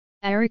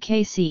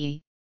Arecaceae,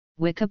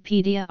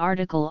 Wikipedia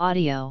article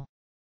audio.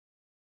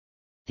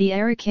 The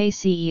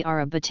Arecaceae are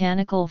a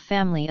botanical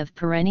family of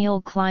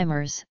perennial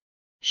climbers,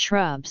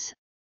 shrubs,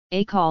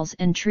 acales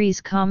and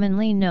trees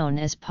commonly known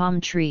as palm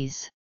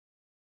trees.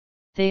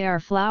 They are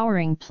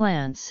flowering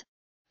plants,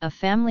 a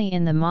family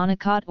in the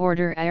monocot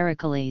order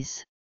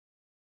Arecaceae.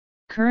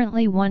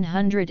 Currently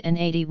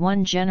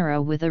 181 genera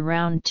with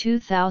around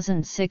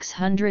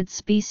 2,600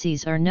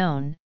 species are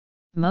known,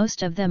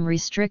 most of them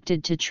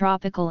restricted to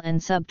tropical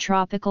and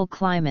subtropical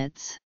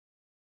climates.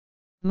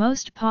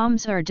 Most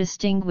palms are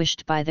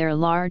distinguished by their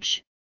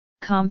large,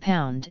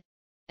 compound,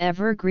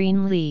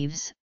 evergreen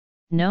leaves,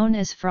 known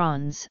as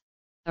fronds,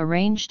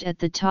 arranged at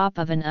the top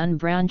of an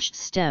unbranched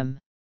stem.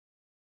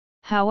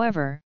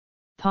 However,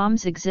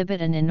 palms exhibit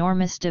an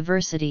enormous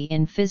diversity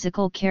in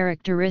physical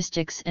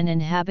characteristics and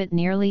inhabit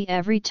nearly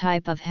every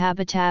type of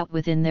habitat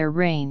within their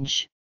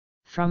range,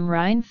 from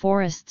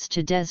rainforests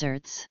to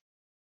deserts.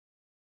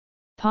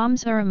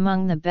 Palms are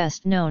among the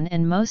best known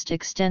and most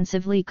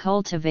extensively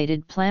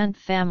cultivated plant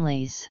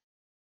families.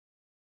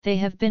 They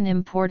have been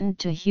important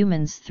to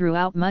humans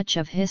throughout much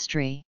of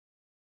history.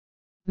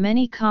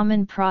 Many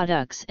common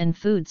products and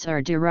foods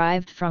are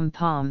derived from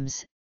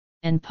palms,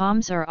 and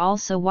palms are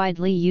also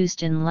widely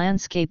used in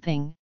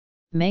landscaping,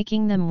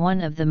 making them one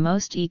of the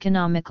most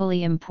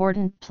economically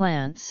important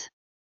plants.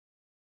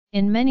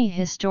 In many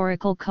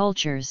historical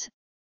cultures,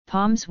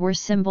 palms were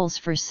symbols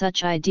for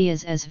such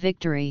ideas as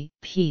victory,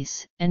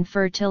 peace, and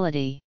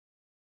fertility.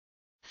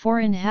 For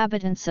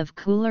inhabitants of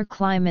cooler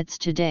climates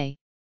today,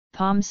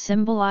 palms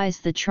symbolize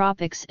the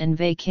tropics and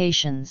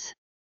vacations.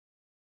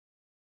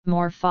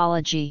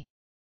 Morphology.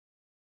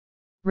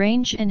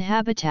 Range and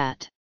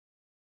habitat.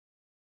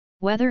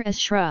 Whether as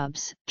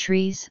shrubs,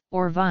 trees,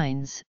 or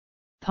vines,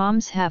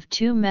 palms have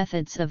two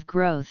methods of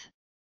growth,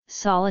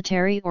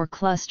 solitary or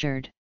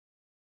clustered.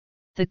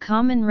 The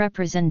common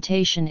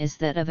representation is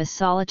that of a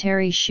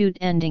solitary shoot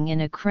ending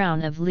in a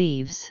crown of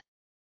leaves.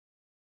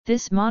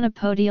 This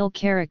monopodial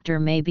character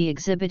may be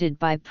exhibited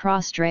by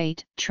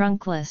prostrate,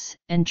 trunkless,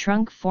 and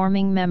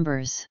trunk-forming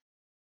members.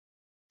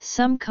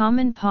 Some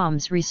common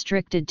palms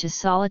restricted to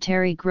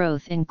solitary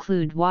growth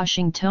include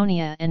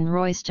Washingtonia and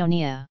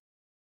Roystonia.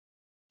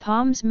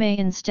 Palms may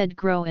instead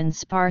grow in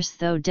sparse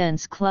though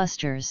dense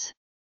clusters.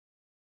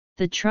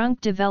 The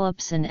trunk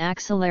develops an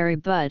axillary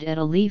bud at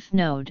a leaf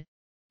node,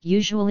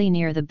 usually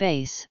near the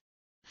base,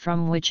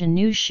 from which a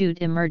new shoot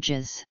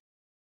emerges.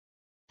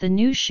 The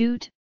new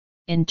shoot,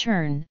 in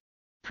turn,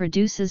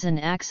 produces an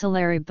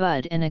axillary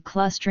bud and a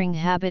clustering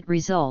habit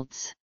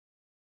results.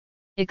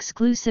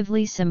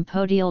 Exclusively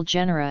sympodial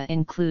genera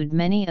include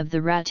many of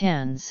the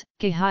rattans,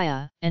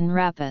 Gehia, and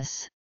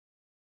Rapis.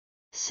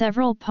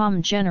 Several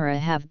palm genera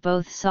have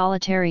both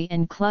solitary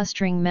and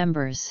clustering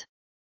members.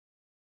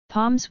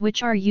 Palms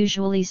which are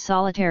usually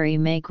solitary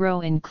may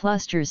grow in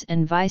clusters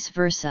and vice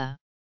versa.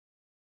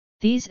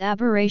 These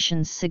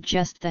aberrations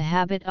suggest the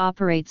habit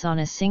operates on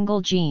a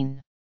single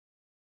gene.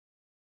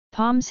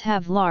 Palms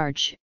have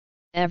large,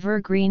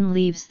 evergreen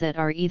leaves that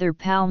are either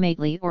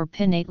palmately or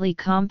pinnately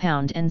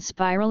compound and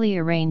spirally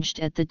arranged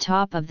at the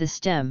top of the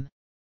stem.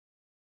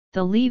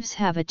 The leaves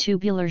have a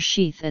tubular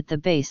sheath at the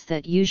base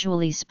that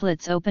usually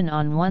splits open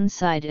on one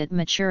side at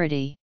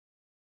maturity.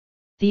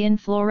 The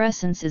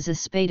inflorescence is a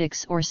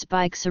spadix or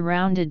spike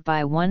surrounded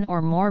by one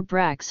or more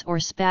bracts or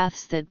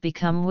spathes that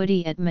become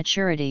woody at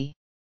maturity.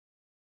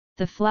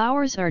 The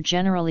flowers are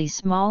generally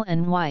small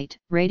and white,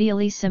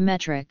 radially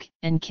symmetric,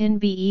 and can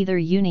be either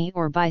uni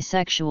or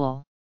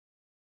bisexual.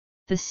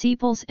 The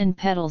sepals and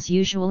petals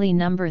usually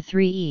number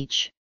 3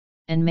 each,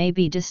 and may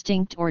be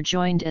distinct or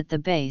joined at the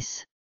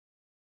base.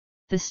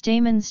 The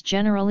stamens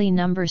generally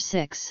number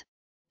 6,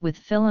 with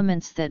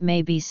filaments that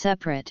may be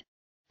separate,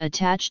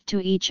 attached to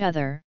each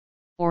other,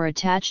 or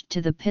attached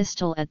to the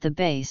pistil at the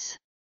base.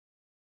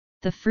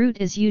 The fruit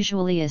is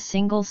usually a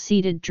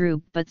single-seeded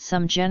drupe, but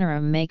some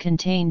genera may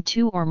contain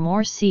 2 or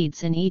more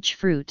seeds in each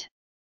fruit.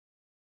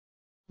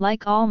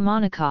 Like all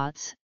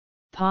monocots,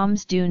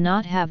 palms do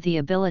not have the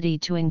ability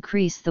to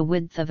increase the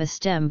width of a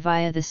stem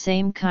via the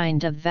same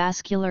kind of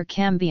vascular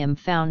cambium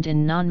found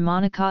in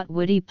non-monocot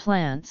woody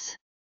plants.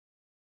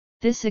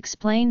 This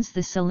explains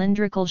the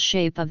cylindrical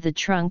shape of the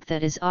trunk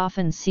that is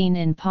often seen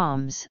in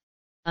palms,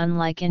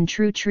 unlike in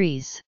true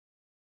trees.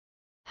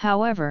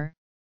 However,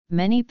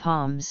 many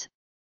palms,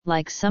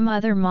 like some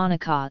other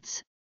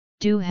monocots,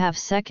 do have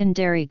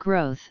secondary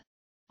growth,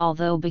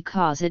 although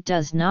because it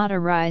does not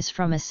arise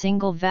from a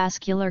single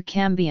vascular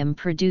cambium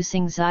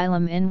producing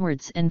xylem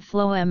inwards and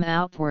phloem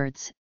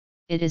outwards,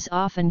 it is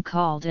often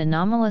called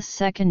anomalous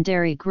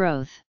secondary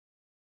growth.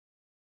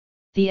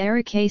 The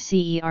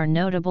Arecaceae are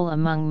notable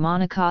among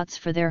monocots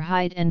for their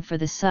height and for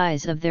the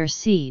size of their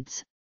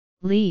seeds,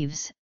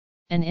 leaves,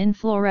 and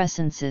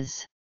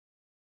inflorescences.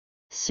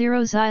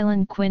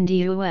 Ceroxylon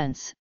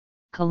quindiuense,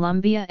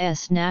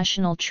 Colombia's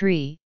national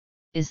tree,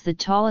 is the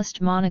tallest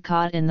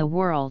monocot in the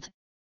world,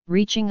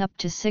 reaching up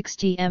to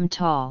 60 m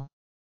tall.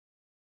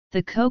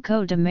 The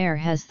coco de mer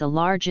has the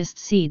largest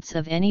seeds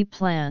of any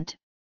plant,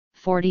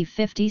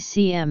 40-50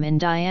 cm in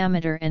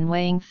diameter and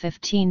weighing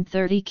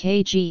 15-30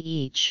 kg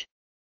each.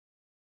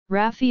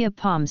 Raffia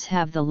palms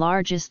have the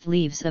largest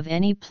leaves of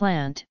any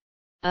plant,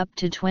 up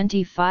to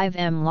 25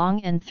 m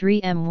long and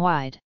 3 m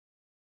wide.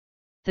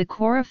 The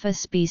Corypha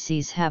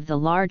species have the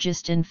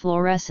largest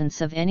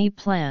inflorescence of any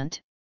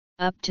plant,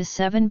 up to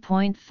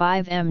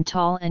 7.5 m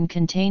tall and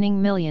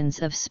containing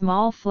millions of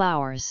small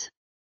flowers.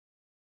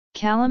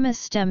 Calamus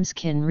stems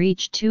can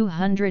reach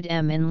 200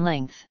 m in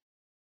length.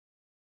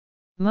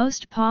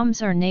 Most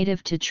palms are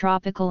native to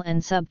tropical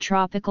and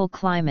subtropical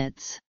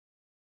climates.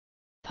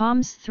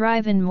 Palms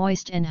thrive in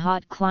moist and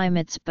hot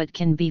climates but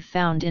can be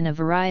found in a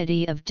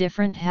variety of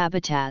different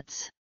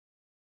habitats.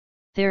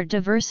 Their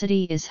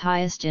diversity is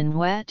highest in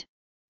wet,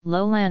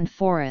 lowland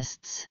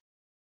forests.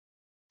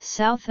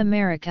 South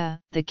America,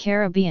 the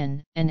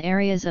Caribbean, and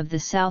areas of the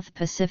South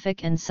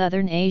Pacific and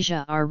Southern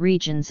Asia are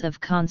regions of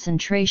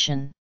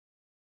concentration.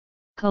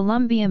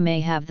 Colombia may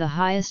have the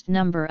highest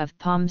number of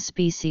palm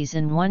species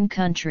in one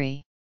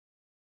country.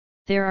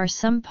 There are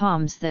some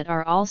palms that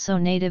are also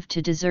native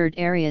to desert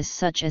areas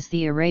such as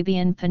the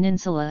Arabian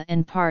Peninsula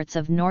and parts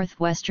of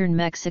northwestern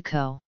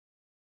Mexico.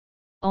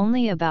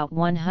 Only about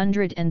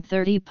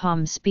 130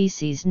 palm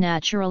species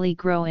naturally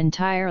grow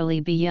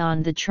entirely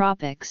beyond the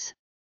tropics,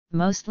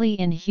 mostly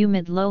in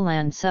humid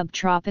lowland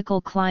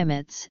subtropical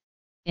climates,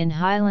 in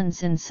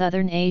highlands in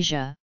southern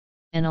Asia,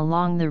 and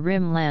along the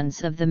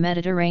rimlands of the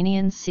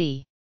Mediterranean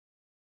Sea.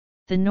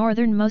 The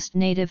northernmost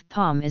native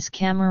palm is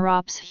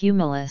Chamaerops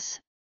humilis,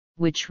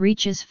 which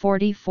reaches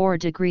 44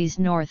 degrees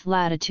north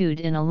latitude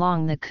in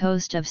along the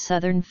coast of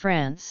southern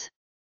France.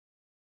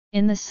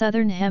 In the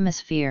southern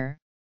hemisphere,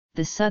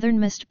 the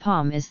southernmost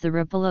palm is the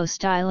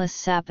Ripolostylus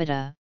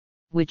sapida,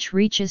 which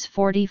reaches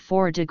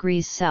 44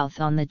 degrees south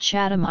on the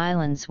Chatham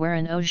Islands where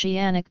an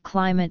oceanic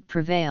climate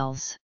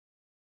prevails.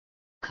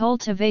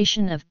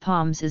 Cultivation of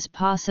palms is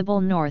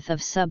possible north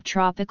of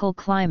subtropical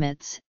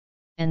climates,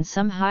 and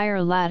some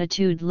higher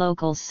latitude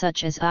locals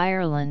such as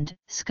Ireland,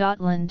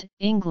 Scotland,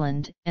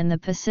 England, and the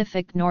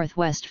Pacific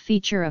Northwest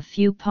feature a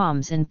few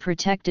palms in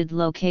protected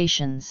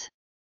locations.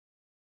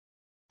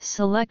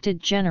 Selected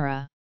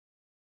genera.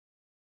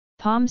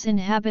 Palms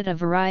inhabit a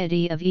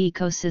variety of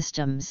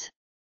ecosystems.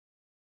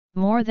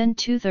 More than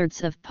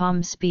 2/3 of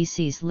palm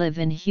species live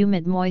in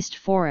humid moist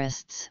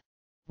forests,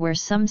 where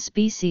some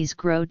species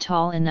grow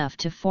tall enough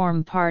to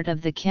form part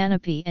of the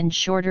canopy and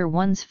shorter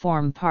ones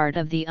form part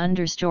of the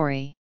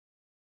understory.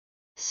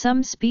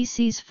 Some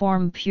species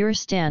form pure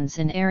stands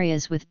in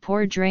areas with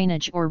poor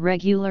drainage or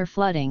regular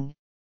flooding,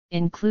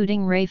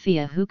 including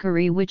Raffia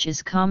hookery, which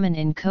is common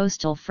in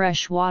coastal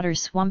freshwater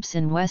swamps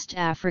in West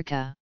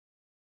Africa.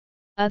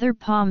 Other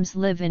palms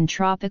live in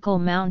tropical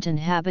mountain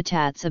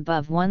habitats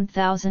above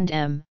 1000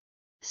 m,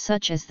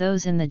 such as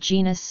those in the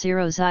genus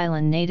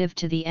Ceroxylon native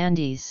to the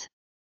Andes.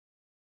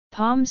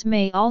 Palms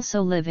may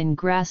also live in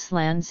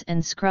grasslands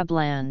and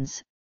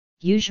scrublands,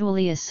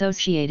 usually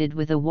associated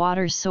with a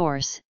water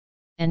source,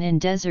 and in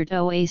desert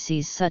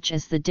oases such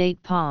as the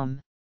date palm.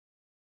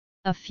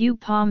 A few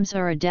palms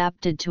are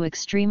adapted to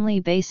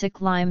extremely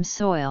basic lime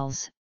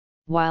soils,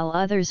 while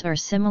others are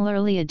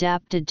similarly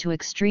adapted to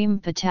extreme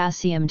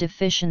potassium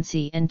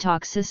deficiency and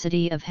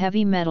toxicity of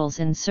heavy metals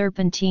in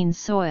serpentine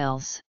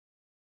soils.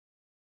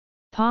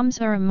 Palms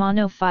are a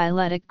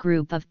monophyletic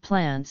group of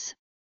plants,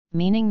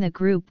 meaning the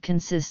group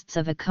consists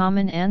of a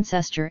common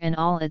ancestor and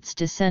all its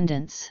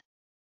descendants.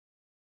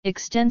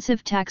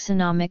 Extensive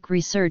taxonomic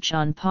research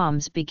on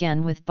palms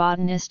began with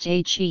botanist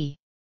H.E.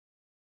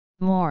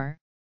 Moore,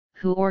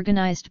 who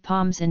organized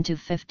palms into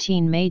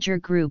 15 major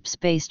groups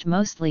based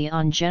mostly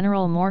on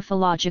general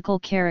morphological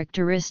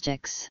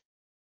characteristics.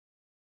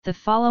 The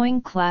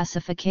following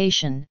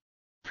classification,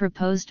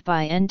 proposed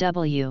by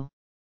N.W.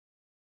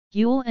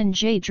 Ewell and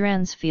J.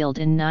 Dransfield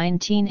in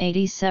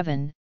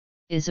 1987,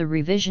 is a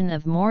revision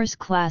of Moore's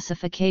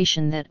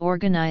classification that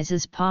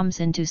organizes palms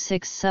into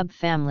 6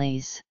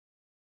 subfamilies.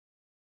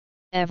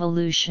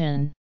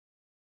 Evolution.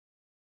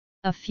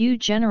 A few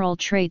general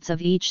traits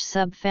of each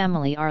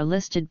subfamily are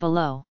listed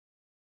below.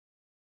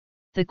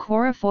 The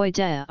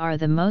Coryphoidea are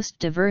the most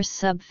diverse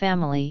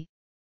subfamily,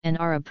 and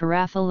are a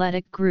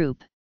paraphyletic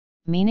group,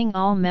 meaning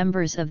all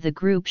members of the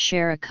group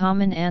share a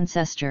common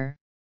ancestor,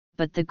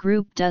 but the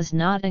group does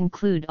not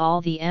include all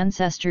the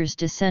ancestors'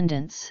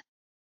 descendants.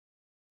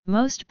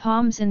 Most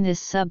palms in this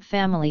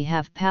subfamily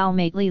have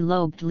palmately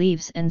lobed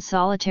leaves and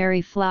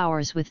solitary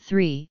flowers with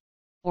 3,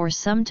 or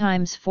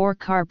sometimes 4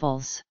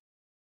 carpels.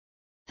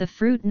 The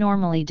fruit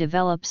normally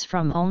develops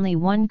from only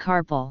 1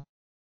 carpel.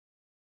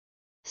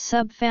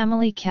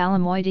 Subfamily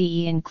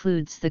Calamoideae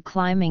includes the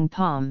climbing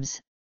palms,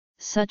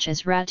 such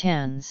as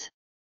rattans.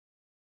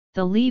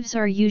 The leaves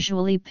are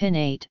usually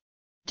pinnate.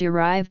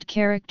 Derived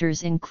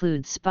characters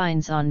include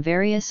spines on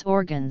various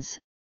organs,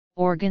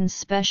 organs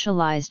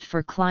specialized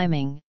for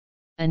climbing,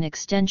 an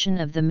extension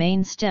of the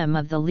main stem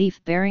of the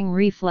leaf bearing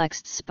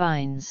reflexed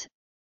spines,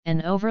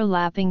 and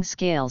overlapping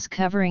scales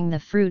covering the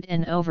fruit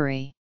and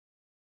ovary.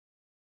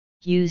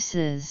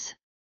 Uses.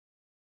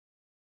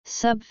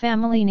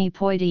 Subfamily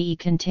Nepoideae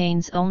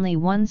contains only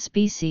one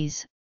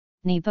species,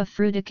 Nepa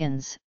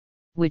fruticans,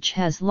 which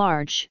has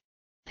large,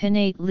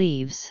 pinnate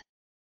leaves.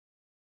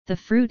 The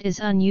fruit is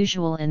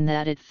unusual in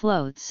that it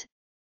floats,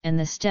 and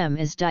the stem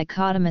is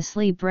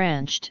dichotomously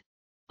branched,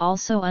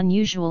 also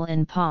unusual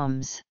in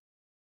palms.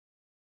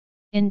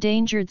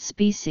 Endangered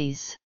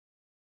species.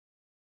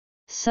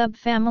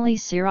 Subfamily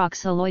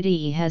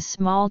Ceroxyloideae has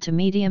small to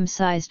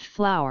medium-sized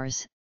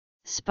flowers,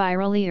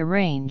 spirally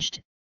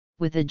arranged,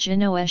 with a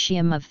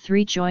gynoecium of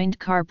 3 joined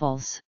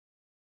carpels.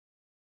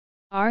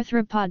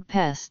 Arthropod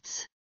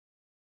pests.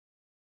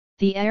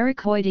 The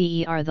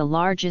Arecaceae are the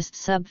largest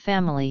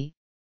subfamily,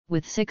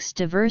 with 6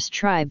 diverse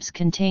tribes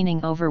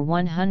containing over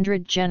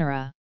 100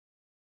 genera.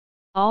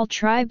 All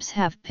tribes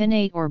have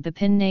pinnate or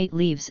bipinnate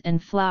leaves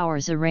and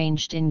flowers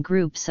arranged in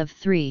groups of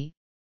 3,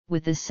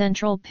 with a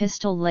central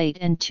pistil late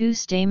and 2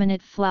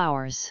 staminate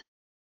flowers.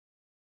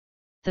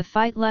 The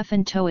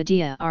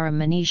Phytolophantoidea are a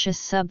monoecious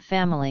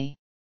subfamily.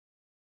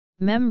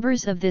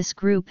 Members of this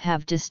group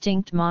have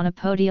distinct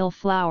monopodial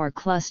flower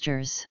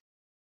clusters.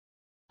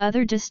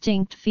 Other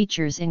distinct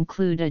features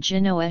include a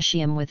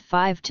gynoecium with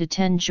 5 to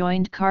 10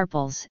 joined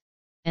carpels,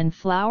 and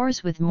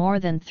flowers with more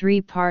than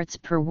 3 parts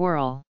per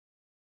whorl.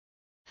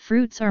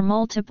 Fruits are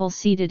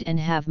multiple-seeded and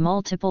have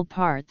multiple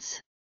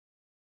parts.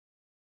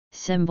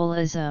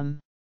 Symbolism.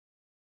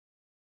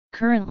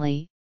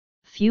 Currently,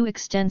 few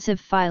extensive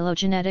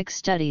phylogenetic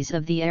studies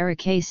of the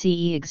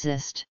Arecaceae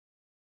exist.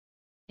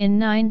 In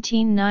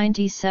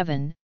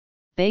 1997,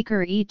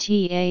 Baker et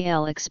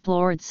al.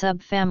 Explored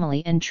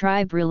subfamily and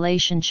tribe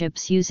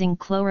relationships using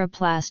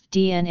chloroplast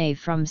DNA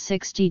from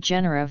 60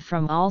 genera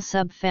from all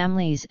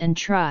subfamilies and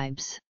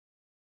tribes.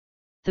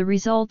 The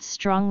results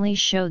strongly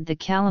showed the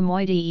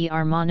Calamoideae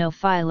are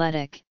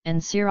monophyletic,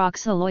 and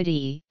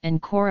Ceroxyloideae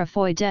and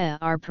Coryphoidea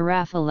are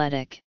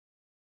paraphyletic.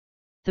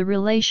 The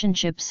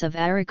relationships of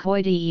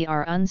Arecaceae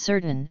are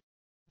uncertain,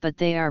 but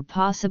they are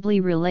possibly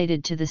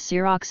related to the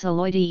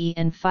Ceroxyloideae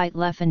and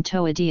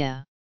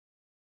Phytolophantoidea.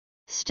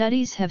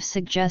 Studies have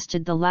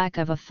suggested the lack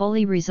of a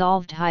fully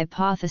resolved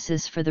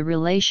hypothesis for the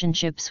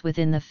relationships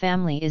within the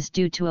family is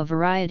due to a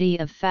variety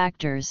of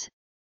factors,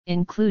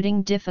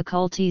 including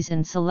difficulties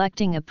in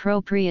selecting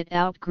appropriate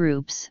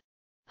outgroups,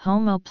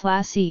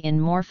 homoplasy in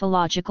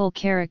morphological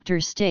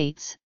character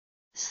states,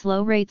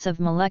 slow rates of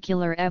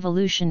molecular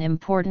evolution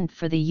important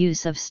for the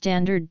use of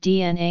standard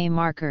DNA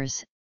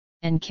markers,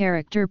 and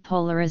character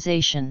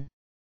polarization.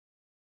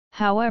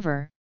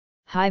 However,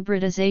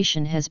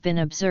 hybridization has been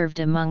observed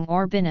among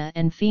Orbina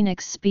and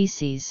Phoenix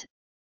species,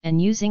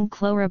 and using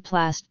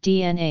chloroplast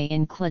DNA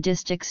in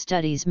cladistic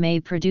studies may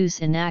produce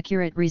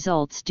inaccurate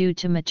results due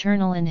to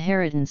maternal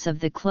inheritance of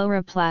the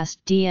chloroplast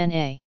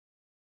DNA.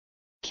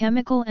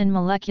 Chemical and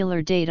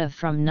molecular data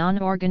from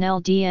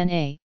non-organelle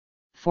DNA,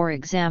 for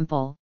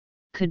example,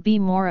 could be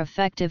more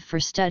effective for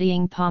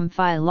studying palm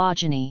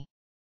phylogeny.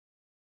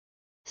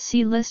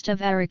 See List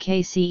of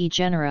Arecaceae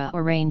genera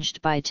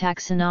arranged by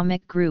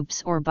taxonomic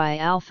groups or by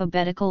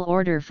alphabetical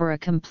order for a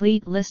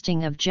complete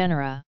listing of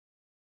genera.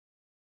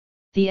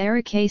 The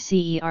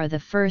Arecaceae are the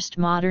first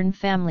modern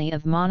family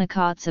of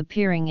monocots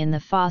appearing in the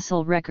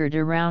fossil record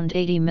around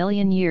 80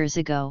 million years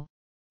ago,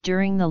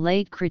 during the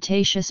late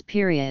Cretaceous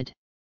period.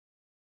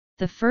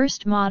 The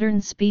first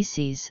modern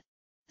species,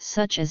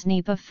 such as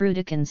Nipa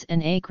fruticans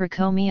and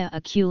Acrocomia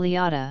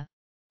aculeata,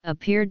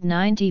 appeared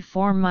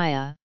 94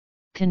 Maya,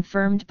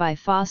 confirmed by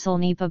fossil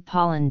Nipa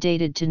pollen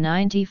dated to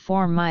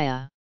 94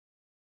 Maya.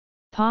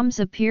 Palms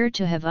appear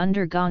to have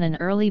undergone an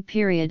early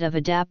period of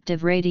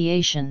adaptive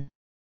radiation.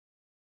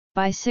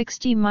 By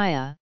 60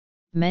 Maya,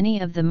 many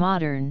of the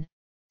modern,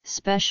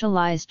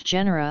 specialized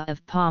genera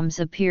of palms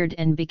appeared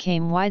and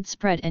became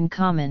widespread and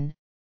common,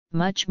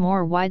 much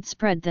more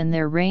widespread than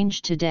their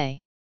range today.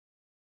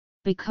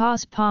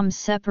 Because palms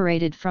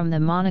separated from the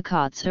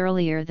monocots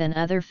earlier than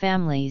other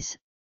families,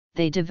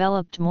 they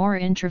developed more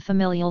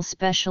intrafamilial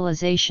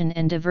specialization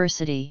and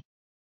diversity.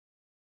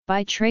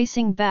 By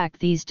tracing back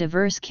these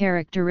diverse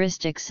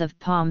characteristics of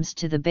palms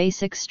to the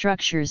basic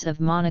structures of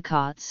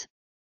monocots,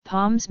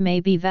 palms may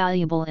be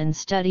valuable in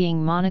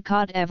studying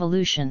monocot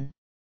evolution.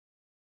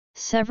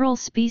 Several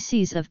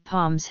species of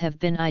palms have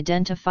been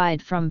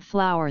identified from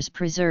flowers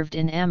preserved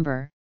in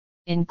amber,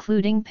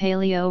 including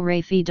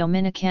Paleoraphe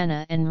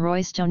dominicana and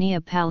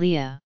Roystonia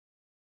pallea.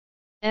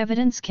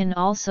 Evidence can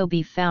also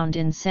be found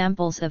in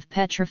samples of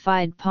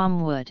petrified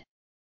palm wood.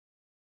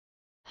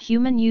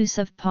 Human use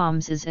of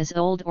palms is as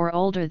old or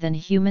older than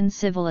human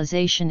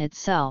civilization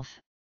itself,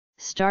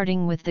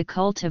 starting with the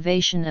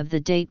cultivation of the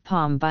date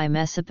palm by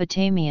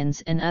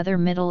Mesopotamians and other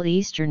Middle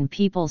Eastern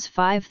peoples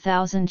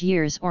 5,000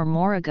 years or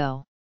more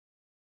ago.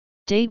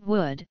 Date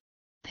wood,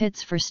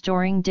 pits for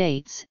storing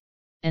dates,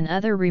 and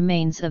other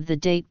remains of the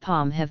date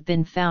palm have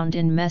been found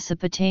in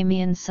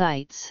Mesopotamian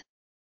sites.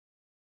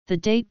 The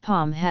date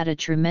palm had a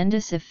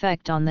tremendous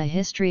effect on the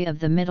history of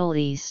the Middle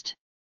East.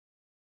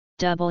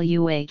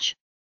 W.H.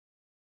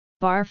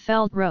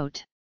 Barfeld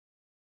wrote,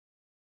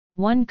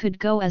 "One could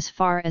go as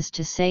far as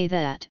to say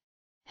that,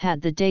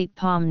 had the date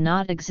palm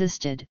not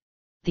existed,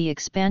 the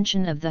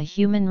expansion of the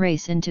human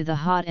race into the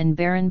hot and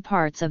barren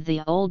parts of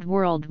the Old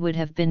World would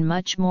have been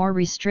much more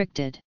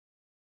restricted.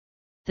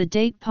 The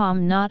date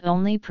palm not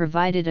only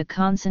provided a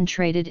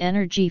concentrated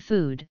energy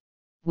food,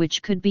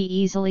 which could be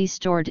easily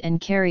stored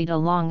and carried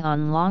along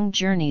on long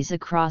journeys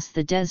across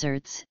the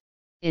deserts,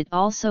 it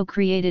also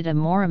created a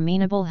more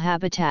amenable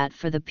habitat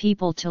for the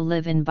people to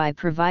live in by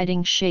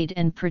providing shade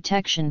and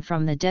protection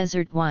from the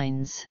desert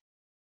winds.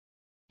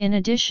 In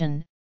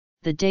addition,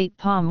 the date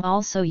palm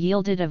also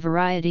yielded a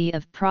variety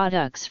of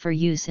products for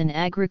use in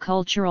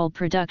agricultural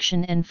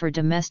production and for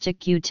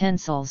domestic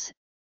utensils,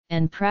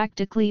 and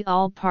practically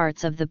all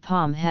parts of the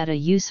palm had a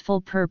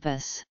useful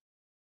purpose.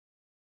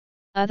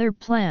 Other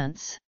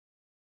plants.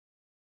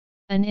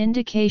 An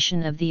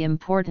indication of the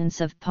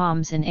importance of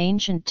palms in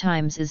ancient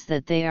times is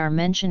that they are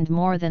mentioned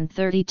more than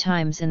 30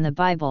 times in the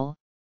Bible,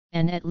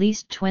 and at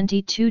least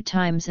 22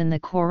 times in the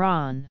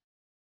Quran.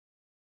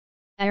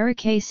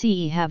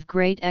 Arecaceae have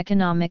great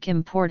economic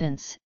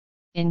importance,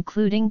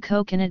 including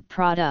coconut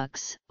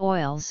products,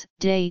 oils,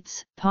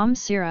 dates, palm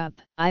syrup,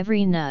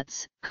 ivory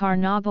nuts,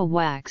 carnauba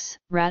wax,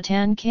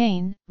 rattan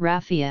cane,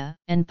 raffia,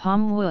 and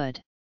palm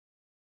wood.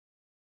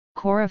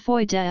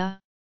 Coryphoidea,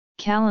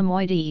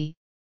 Calamoidea,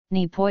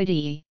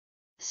 Nepoidea,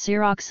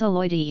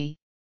 Ceroxyloidea,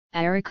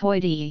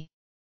 Arecoidea,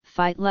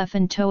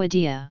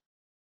 Phytlephantoidea.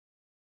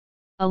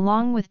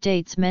 Along with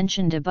dates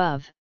mentioned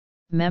above,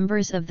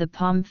 members of the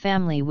palm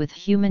family with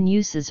human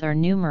uses are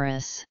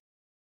numerous.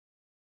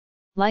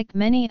 Like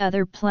many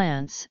other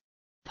plants,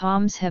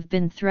 palms have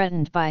been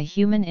threatened by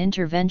human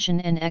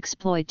intervention and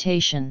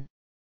exploitation.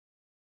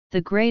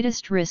 The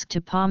greatest risk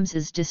to palms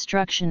is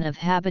destruction of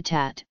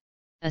habitat,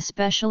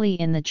 especially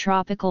in the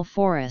tropical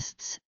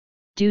forests,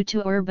 due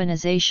to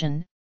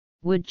urbanization,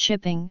 wood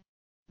chipping,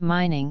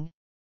 mining,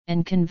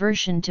 and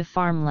conversion to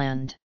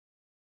farmland.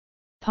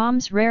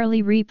 Palms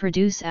rarely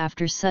reproduce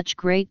after such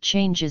great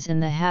changes in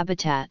the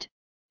habitat,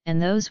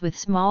 and those with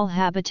small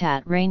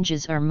habitat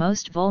ranges are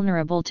most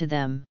vulnerable to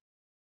them.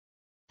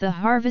 The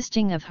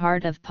harvesting of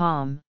heart of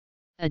palm,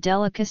 a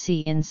delicacy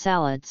in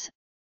salads,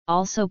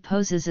 also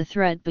poses a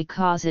threat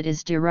because it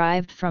is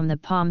derived from the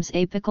palm's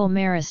apical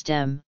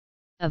meristem,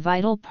 a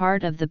vital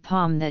part of the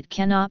palm that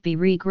cannot be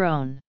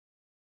regrown.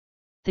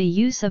 The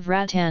use of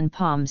rattan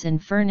palms in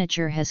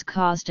furniture has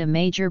caused a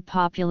major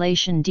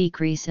population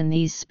decrease in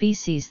these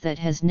species that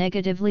has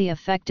negatively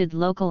affected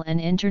local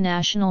and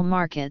international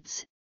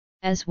markets,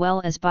 as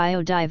well as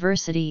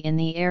biodiversity in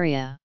the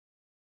area.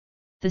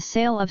 The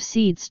sale of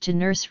seeds to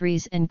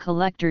nurseries and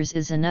collectors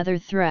is another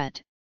threat,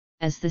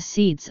 as the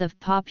seeds of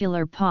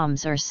popular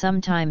palms are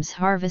sometimes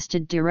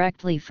harvested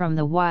directly from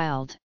the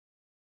wild.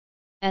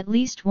 At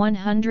least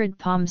 100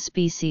 palm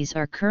species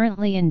are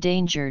currently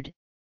endangered,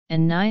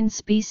 and 9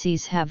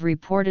 species have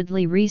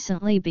reportedly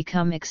recently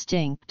become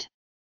extinct.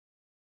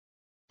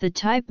 The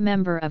type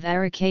member of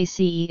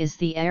Arecaceae is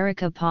the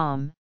Areca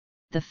palm,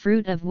 the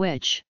fruit of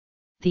which,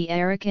 the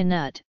areca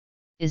nut,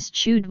 is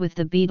chewed with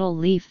the beetle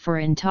leaf for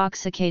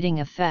intoxicating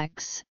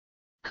effects.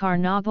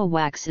 Carnauba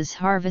wax is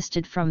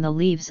harvested from the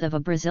leaves of a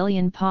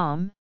Brazilian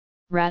palm,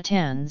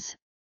 rattans,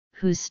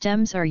 whose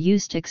stems are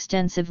used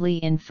extensively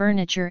in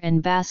furniture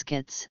and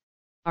baskets,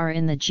 are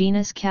in the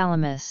genus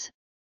Calamus.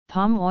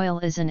 Palm oil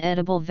is an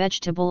edible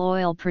vegetable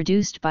oil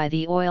produced by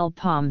the oil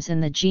palms in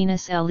the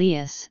genus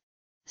Elias.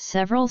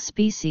 Several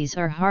species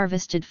are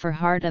harvested for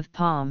heart of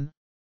palm,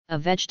 a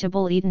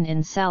vegetable eaten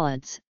in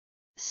salads.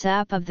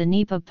 Sap of the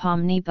nipa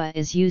palm nipa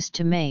is used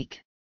to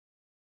make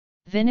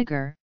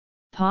vinegar.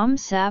 Palm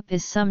sap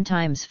is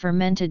sometimes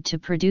fermented to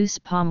produce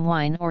palm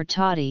wine or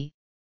toddy,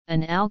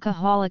 an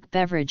alcoholic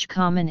beverage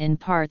common in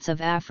parts of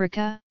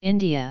Africa,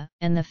 India,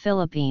 and the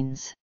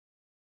Philippines.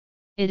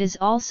 It is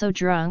also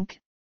drunk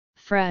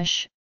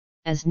fresh,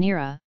 as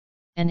nira,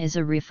 and is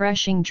a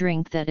refreshing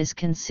drink that is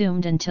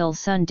consumed until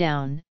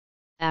sundown,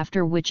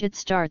 after which it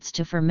starts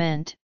to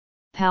ferment.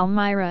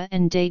 Palmyra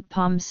and date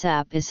palm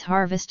sap is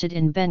harvested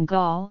in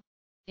Bengal,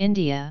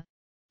 India,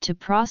 to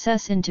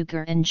process into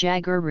gur and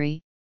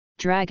jaggery,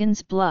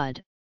 dragon's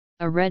blood,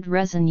 a red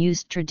resin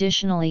used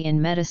traditionally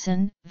in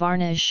medicine,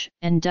 varnish,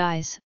 and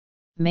dyes,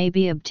 may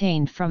be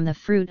obtained from the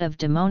fruit of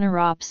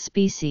Demonerops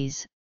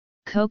species.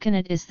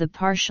 Coconut is the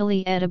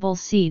partially edible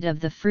seed of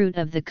the fruit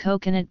of the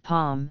coconut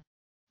palm.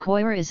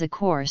 Coir is a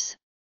coarse,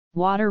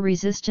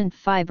 water-resistant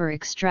fiber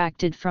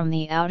extracted from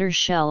the outer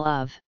shell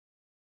of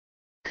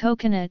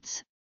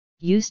coconuts,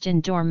 used in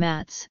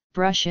doormats,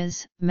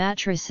 brushes,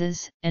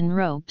 mattresses, and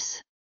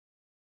ropes.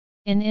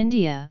 In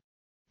India,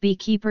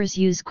 beekeepers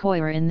use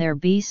coir in their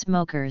bee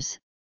smokers.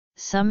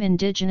 Some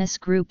indigenous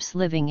groups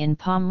living in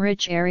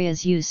palm-rich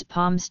areas use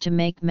palms to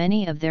make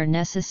many of their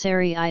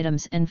necessary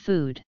items and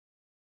food.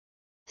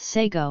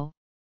 Sago,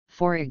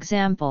 for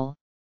example,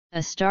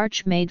 a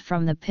starch made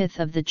from the pith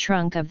of the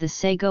trunk of the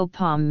sago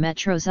palm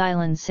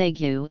Metroxylon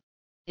sagu,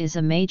 is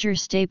a major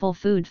staple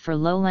food for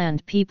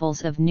lowland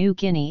peoples of New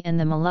Guinea and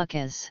the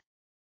Moluccas.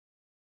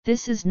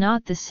 This is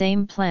not the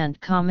same plant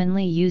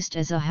commonly used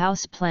as a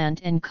house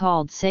plant and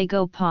called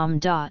sago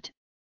palm.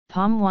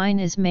 Palm wine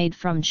is made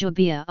from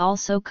jubia,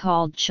 also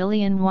called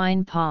Chilean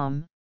wine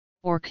palm,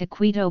 or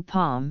caquito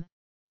palm.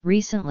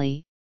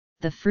 Recently,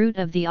 the fruit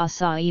of the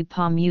acai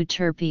palm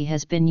euterpe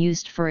has been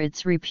used for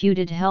its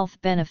reputed health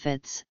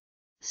benefits,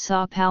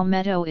 Saw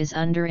palmetto is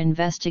under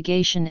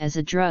investigation as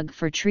a drug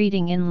for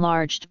treating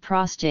enlarged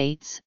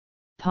prostates.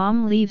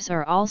 Palm leaves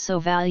are also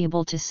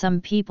valuable to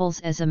some peoples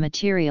as a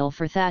material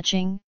for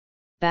thatching,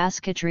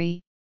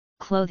 basketry,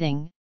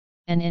 clothing,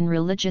 and in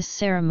religious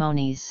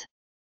ceremonies.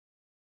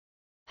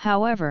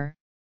 However,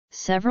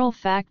 several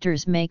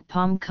factors make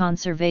palm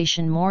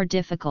conservation more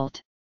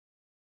difficult.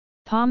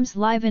 Palms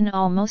live in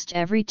almost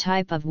every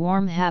type of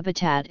warm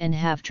habitat and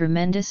have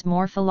tremendous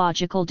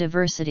morphological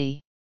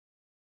diversity.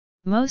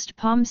 Most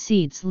palm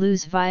seeds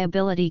lose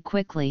viability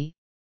quickly,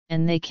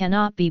 and they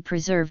cannot be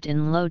preserved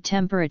in low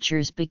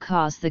temperatures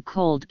because the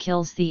cold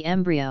kills the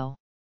embryo.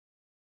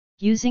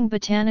 Using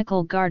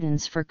botanical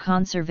gardens for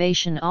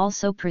conservation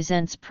also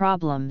presents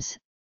problems,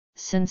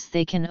 since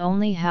they can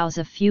only house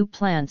a few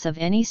plants of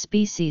any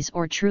species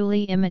or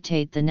truly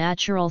imitate the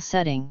natural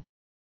setting.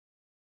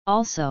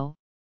 Also,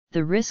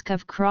 the risk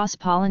of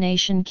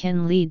cross-pollination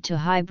can lead to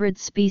hybrid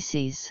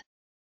species.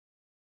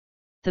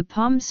 The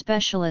Palm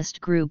Specialist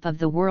Group of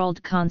the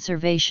World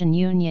Conservation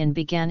Union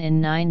began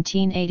in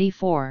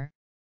 1984,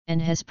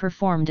 and has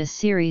performed a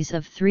series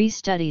of 3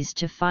 studies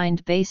to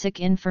find basic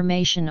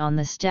information on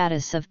the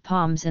status of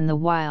palms in the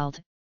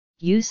wild,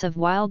 use of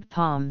wild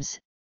palms,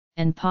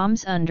 and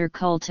palms under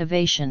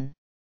cultivation.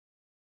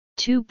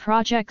 2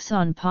 projects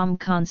on palm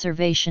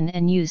conservation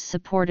and use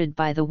supported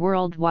by the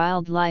World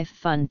Wildlife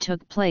Fund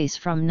took place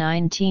from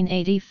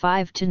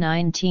 1985 to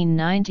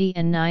 1990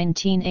 and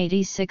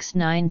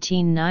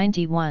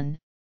 1986-1991,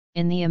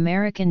 in the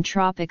American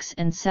tropics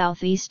and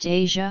Southeast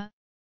Asia,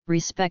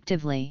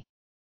 respectively.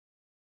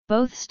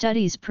 Both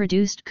studies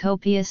produced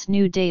copious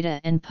new data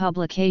and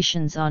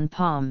publications on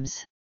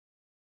palms.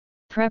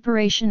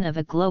 Preparation of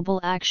a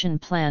global action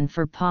plan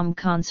for palm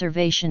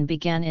conservation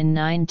began in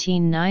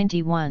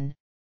 1991.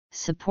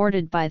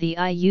 Supported by the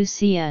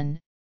IUCN,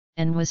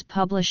 and was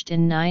published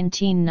in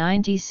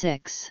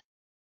 1996.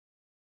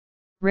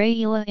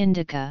 Raila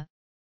indica,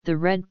 the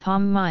red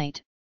palm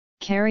mite,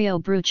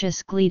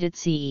 Caryobruchus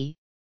glidicae,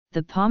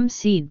 the palm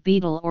seed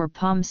beetle or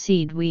palm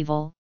seed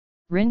weevil,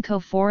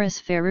 Rhynchophorus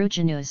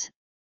ferruginous,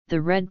 the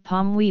red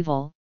palm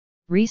weevil,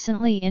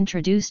 recently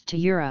introduced to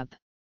Europe.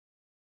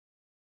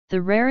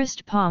 The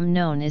rarest palm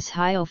known is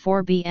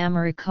Hyophorbia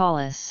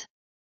americalis.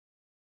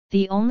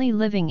 The only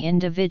living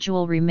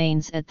individual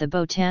remains at the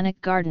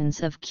Botanic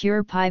Gardens of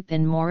Curepipe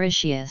in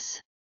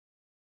Mauritius.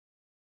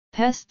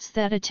 Pests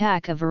that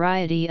attack a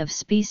variety of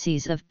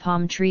species of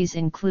palm trees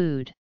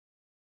include: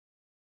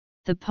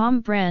 the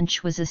palm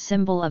branch was a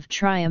symbol of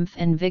triumph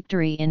and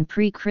victory in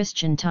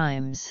pre-Christian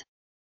times.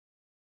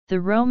 The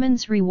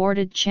Romans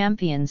rewarded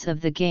champions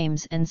of the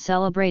games and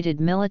celebrated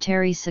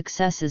military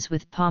successes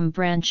with palm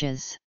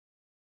branches.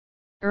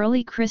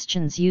 Early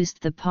Christians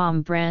used the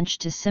palm branch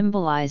to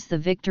symbolize the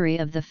victory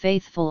of the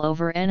faithful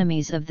over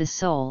enemies of the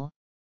soul,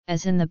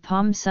 as in the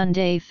Palm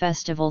Sunday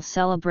festival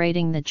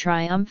celebrating the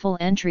triumphal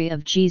entry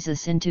of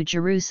Jesus into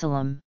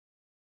Jerusalem.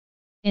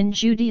 In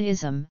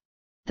Judaism,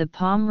 the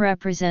palm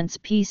represents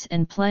peace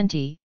and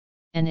plenty,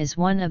 and is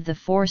one of the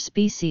 4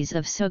 species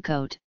of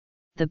Sukkot.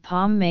 The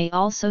palm may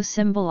also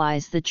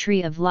symbolize the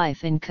tree of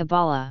life in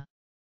Kabbalah.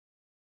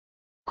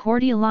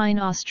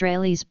 Cordyline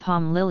australis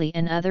palm lily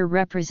and other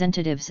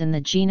representatives in the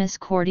genus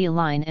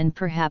Cordyline and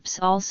perhaps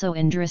also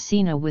in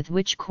Dracaena, with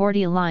which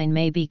Cordyline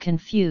may be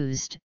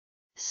confused,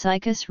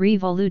 Cycas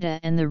revoluta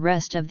and the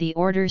rest of the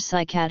order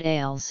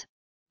Cycadales,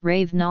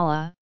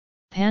 Ravenala,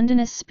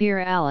 Pandanus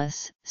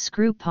spiralis,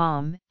 screw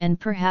palm, and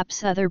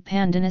perhaps other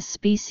Pandanus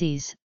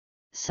species,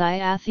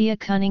 Cyathea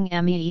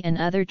cunninghamii and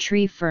other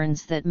tree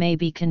ferns that may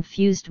be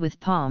confused with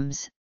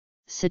palms,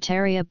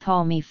 Citaria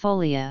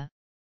palmifolia,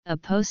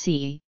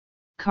 Apocaceae,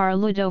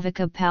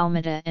 Carludovica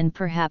palmata and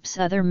perhaps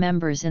other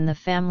members in the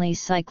family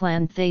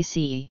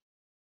Cyclanthaceae.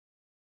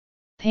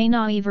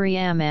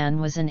 Painaivariamman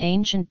was an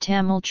ancient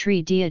Tamil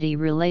tree deity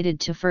related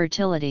to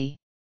fertility.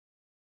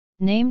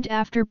 Named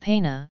after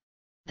Paina,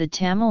 the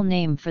Tamil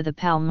name for the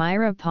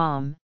Palmyra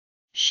palm,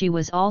 she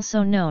was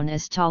also known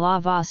as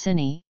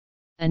Talavasini,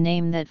 a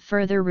name that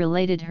further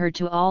related her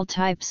to all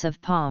types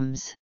of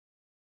palms.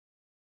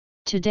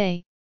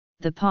 Today,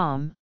 the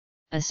palm,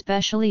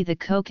 especially the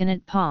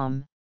coconut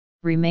palm,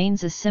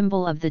 remains a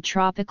symbol of the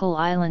tropical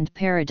island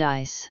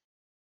paradise.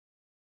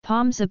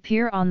 Palms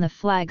appear on the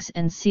flags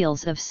and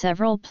seals of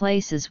several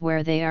places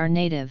where they are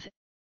native,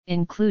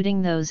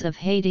 including those of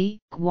Haiti,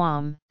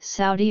 Guam,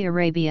 Saudi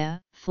Arabia,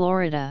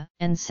 Florida,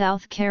 and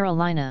South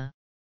Carolina.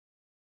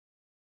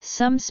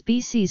 Some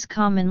species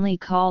commonly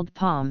called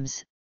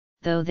palms,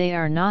 though they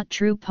are not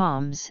true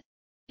palms,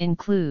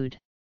 include